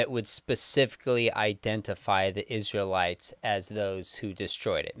that would specifically identify the Israelites as those who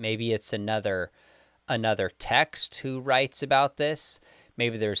destroyed it? Maybe it's another text who writes about this.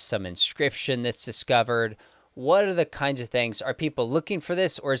 Maybe there's some inscription that's discovered. What are the kinds of things? Are people looking for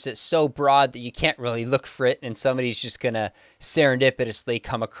this, or is it so broad that you can't really look for it and somebody's just going to serendipitously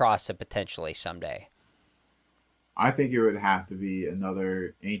come across it potentially someday? I think it would have to be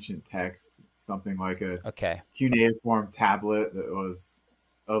another ancient text, something like a Okay. cuneiform tablet that was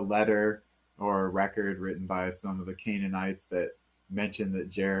a letter or a record written by some of the Canaanites that mentioned that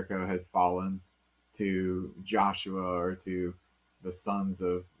Jericho had fallen to Joshua or to the sons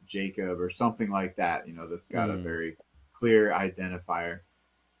of Jacob or something like that, that's got a very clear identifier.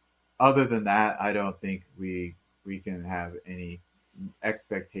 Other than that, I don't think we can have any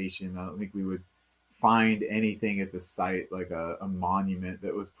expectation. I don't think we would find anything at the site like a monument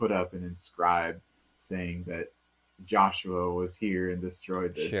that was put up and inscribed saying that Joshua was here and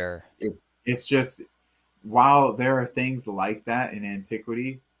destroyed this. Sure. It's just, while there are things like that in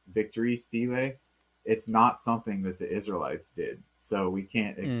antiquity, victory stele, it's not something that the Israelites did. So we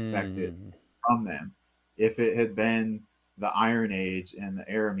can't expect it from them. If it had been the Iron Age and the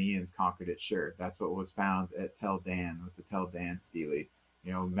Arameans conquered it, sure, that's what was found at Tel Dan with the Tel Dan stele.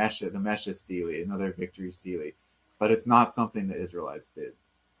 The Mesha stele, another victory stele. But it's not something the Israelites did.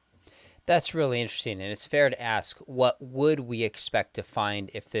 That's really interesting, and it's fair to ask, what would we expect to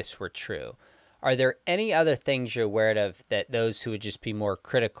find if this were true? Are there any other things you're aware of that those who would just be more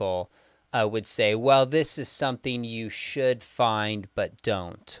critical would say, well, this is something you should find but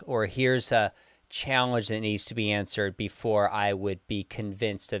don't, or here's a challenge that needs to be answered before I would be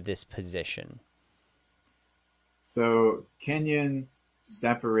convinced of this position? So Kenyon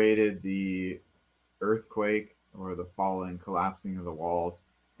separated the earthquake or the falling, collapsing of the walls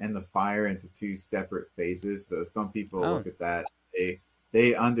and the fire into two separate phases. So some people look at that,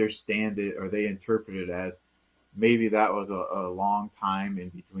 they understand it, or they interpret it as maybe that was a long time in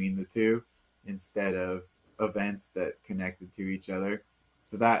between the two instead of events that connected to each other.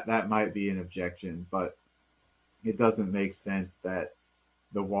 So that might be an objection, but it doesn't make sense that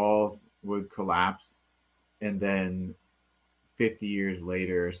the walls would collapse and then 50 years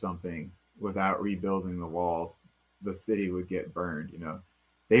later or something, without rebuilding the walls, the city would get burned.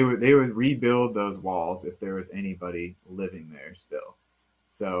 They would rebuild those walls if there was anybody living there still.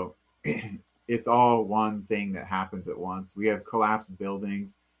 So it's all one thing that happens at once. We have collapsed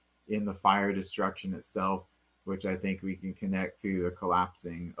buildings in the fire destruction itself, which I think we can connect to the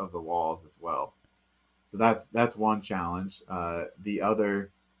collapsing of the walls as well. So that's one challenge. The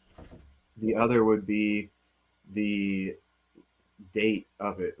other would be the date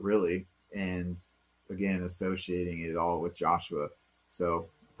of it, really, and again associating it all with Joshua. So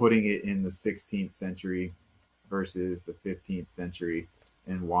putting it in the 16th century versus the 15th century,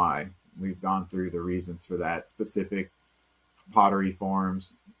 and why. We've gone through the reasons for that, specific pottery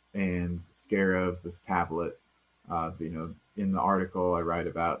forms and scarabs, this tablet. In the article I write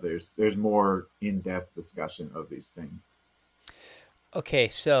about, there's more in-depth discussion of these things. Okay,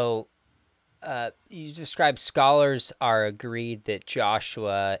 so you described scholars are agreed that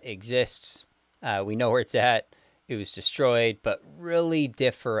Joshua exists. We know where it's at. It was destroyed, but really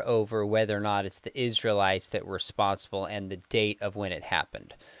differ over whether or not it's the Israelites that were responsible and the date of when it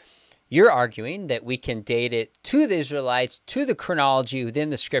happened. You're arguing that we can date it to the Israelites, to the chronology within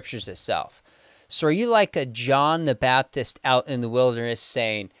the scriptures itself. So are you like a John the Baptist out in the wilderness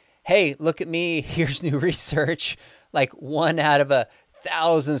saying, hey, look at me, here's new research, like one out of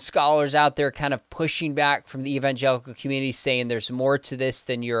 1,000 scholars out there kind of pushing back from the evangelical community saying there's more to this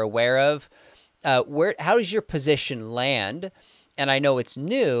than you're aware of? How does your position land? And I know it's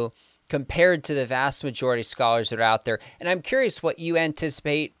new compared to the vast majority of scholars that are out there. And I'm curious what you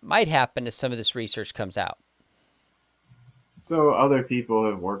anticipate might happen as some of this research comes out. So other people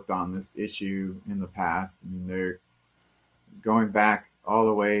have worked on this issue in the past. I mean, they're going back all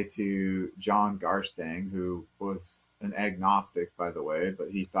the way to John Garstang, who was an agnostic, by the way,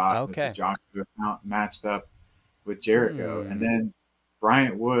 but he thought that the Joshua account matched up with Jericho. And then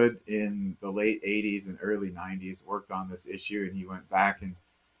Bryant Wood in the late 80s and early 90s worked on this issue, and he went back and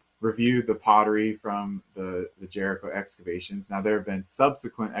reviewed the pottery from the Jericho excavations. Now, there have been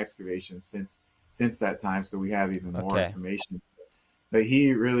subsequent excavations since that time, so we have even more information. But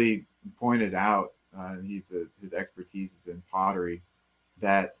he really pointed out, his expertise is in pottery,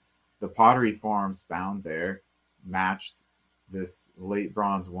 that the pottery forms found there matched this late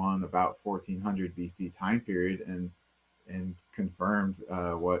Bronze 1, about 1400 BC time period, and confirmed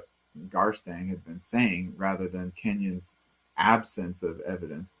what Garstang had been saying, rather than Kenyon's absence of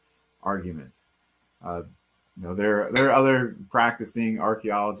evidence argument. There are other practicing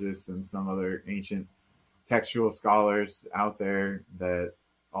archaeologists and some other ancient textual scholars out there that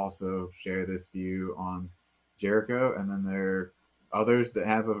also share this view on Jericho, and then there are others that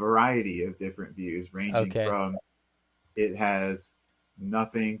have a variety of different views, ranging from it has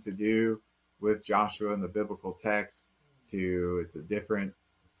nothing to do with Joshua and the biblical text, to it's a different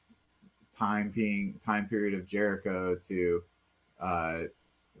time period of Jericho, to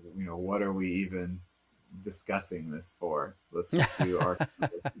what are we even discussing this for? Let's just do our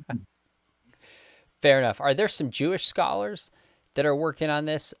Fair enough. Are there some Jewish scholars that are working on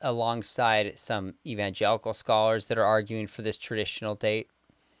this alongside some evangelical scholars that are arguing for this traditional date?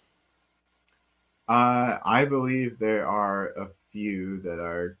 I believe there are a few that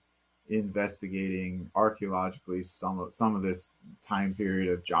are investigating archaeologically some of this time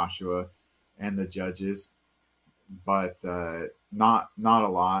period of Joshua and the Judges, but not a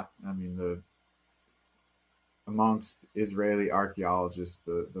lot. I mean, amongst Israeli archaeologists,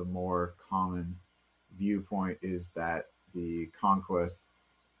 the more common viewpoint is that the conquest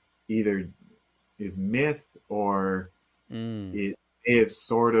either is myth, or it may have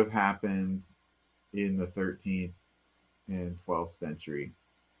sort of happened in the 13th and 12th century.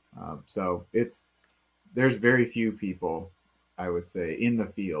 So there's very few people, I would say, in the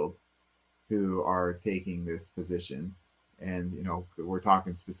field who are taking this position. And, we're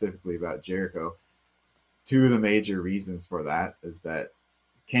talking specifically about Jericho. Two of the major reasons for that is that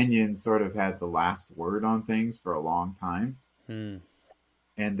Kenyon sort of had the last word on things for a long time.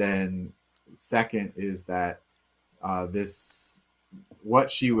 And then second is that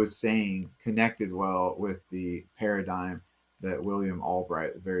what she was saying connected well with the paradigm that William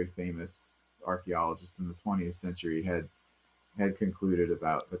Albright, a very famous archaeologist in the 20th century, had concluded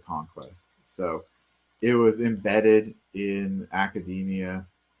about the conquest. So it was embedded in academia.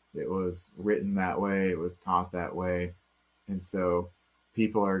 It was written that way. It was taught that way. And so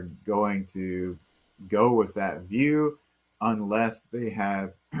people are going to go with that view unless they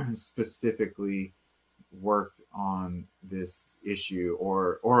have specifically worked on this issue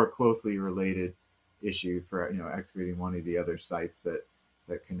or a closely related issue for excavating one of the other sites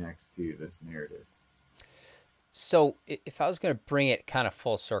that connects to this narrative. So if I was going to bring it kind of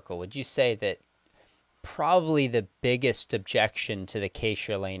full circle, would you say that probably the biggest objection to the case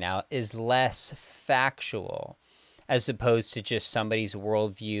you're laying out is less factual, as opposed to just somebody's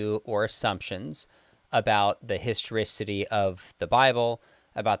worldview or assumptions about the historicity of the Bible,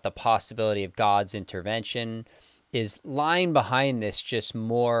 about the possibility of God's intervention? Is lying behind this just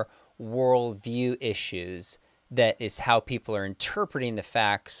more worldview issues that is how people are interpreting the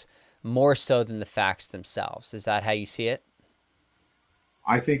facts more so than the facts themselves? Is that how you see it?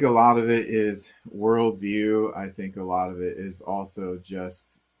 I think a lot of it is worldview. I think a lot of it is also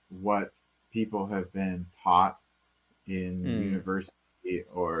just what people have been taught in university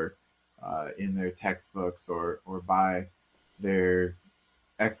or in their textbooks or by their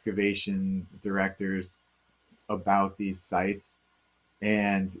excavation directors about these sites,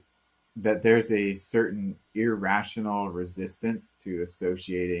 and that there's a certain irrational resistance to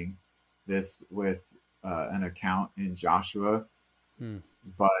associating this with an account in Joshua.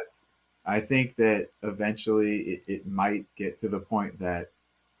 But I think that eventually it might get to the point that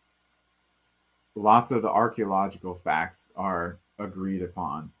lots of the archaeological facts are agreed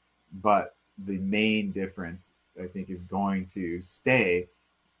upon, but the main difference, I think, is going to stay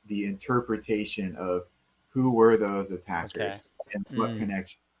the interpretation of who were those attackers and what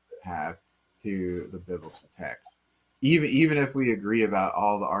connection it have to the biblical text. Even if we agree about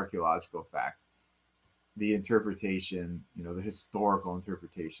all the archaeological facts, the interpretation, the historical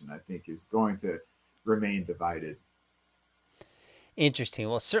interpretation, I think, is going to remain divided. Interesting.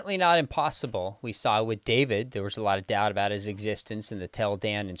 Well, certainly not impossible. We saw with David, there was a lot of doubt about his existence in the Tel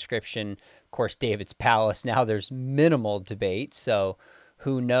Dan inscription. Of course, David's palace, now there's minimal debate. So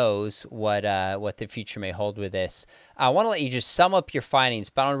who knows what the future may hold with this. I want to let you just sum up your findings,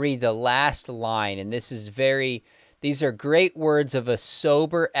 but I'll read the last line. And these are great words of a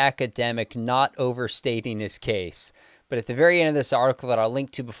sober academic, not overstating his case. But at the very end of this article that I'll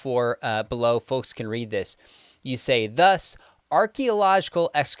link to below, folks can read this. You say, thus, archaeological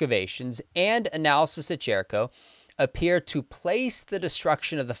excavations and analysis at Jericho appear to place the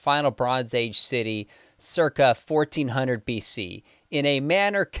destruction of the final Bronze Age city circa 1400 BC in a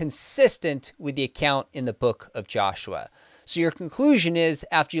manner consistent with the account in the book of Joshua. So your conclusion is,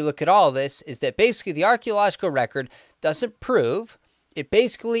 after you look at all this, is that basically the archaeological record doesn't prove, it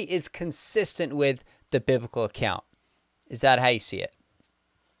basically is consistent with the biblical account. Is that how you see it?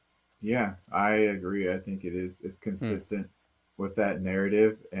 Yeah, I agree. I think it is. It's consistent with that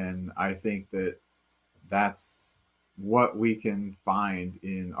narrative, and I think that that's what we can find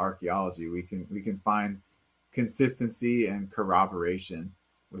in archaeology. We can find consistency and corroboration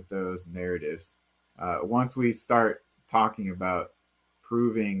with those narratives. Once we start talking about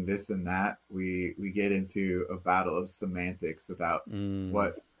proving this and that, we get into a battle of semantics about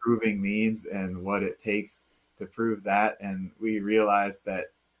what proving means and what it takes to prove that. And we realize that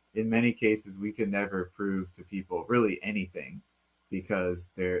in many cases we can never prove to people really anything because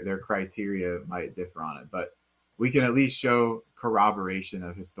their criteria might differ on it. But we can at least show corroboration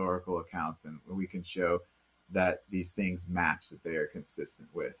of historical accounts, and we can show that these things match, that they are consistent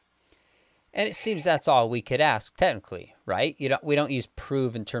with. And it seems that's all we could ask technically, right? We don't use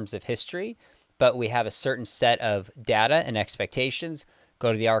prove in terms of history, but we have a certain set of data and expectations.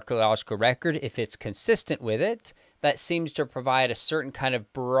 Go to the archaeological record. If it's consistent with it, that seems to provide a certain kind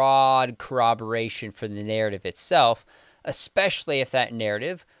of broad corroboration for the narrative itself, especially if that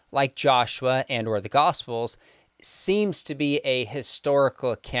narrative, like Joshua and or the Gospels, seems to be a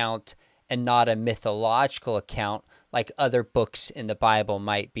historical account and not a mythological account like other books in the Bible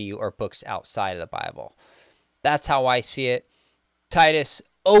might be, or books outside of the Bible. That's how I see it. Titus,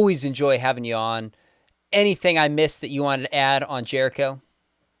 always enjoy having you on. Anything I missed that you wanted to add on Jericho?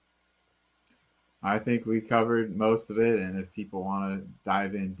 I think we covered most of it, and if people want to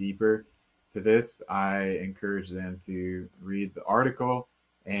dive in deeper to this, I encourage them to read the article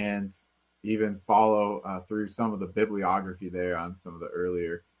and even follow through some of the bibliography there on some of the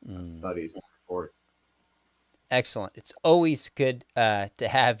earlier studies and reports. Excellent. It's always good to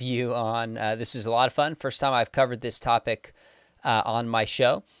have you on. This is a lot of fun. First time I've covered this topic on my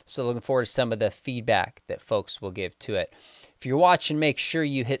show. So looking forward to some of the feedback that folks will give to it. If you're watching, make sure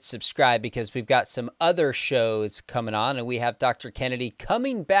you hit subscribe because we've got some other shows coming on, and we have Dr. Kennedy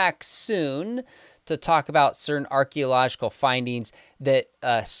coming back soon to talk about certain archaeological findings that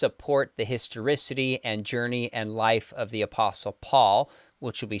support the historicity and journey and life of the Apostle Paul,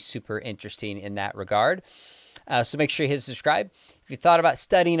 which will be super interesting in that regard. So make sure you hit subscribe. If you thought about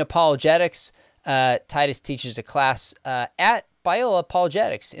studying apologetics, Titus teaches a class at Biola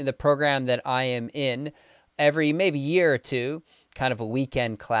Apologetics in the program that I am in every maybe year or two, kind of a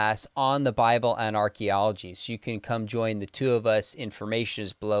weekend class on the Bible and archaeology. So you can come join the two of us. Information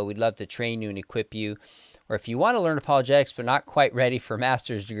is below. We'd love to train you and equip you. Or if you want to learn apologetics but not quite ready for a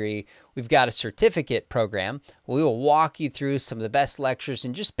master's degree, we've got a certificate program. We will walk you through some of the best lectures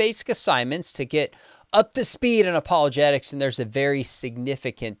and just basic assignments to get up to speed on apologetics, and there's a very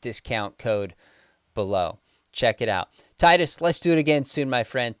significant discount code below. Check it out. Titus, let's do it again soon, my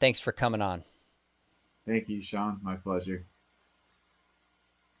friend. Thanks for coming on. Thank you, Sean. My pleasure.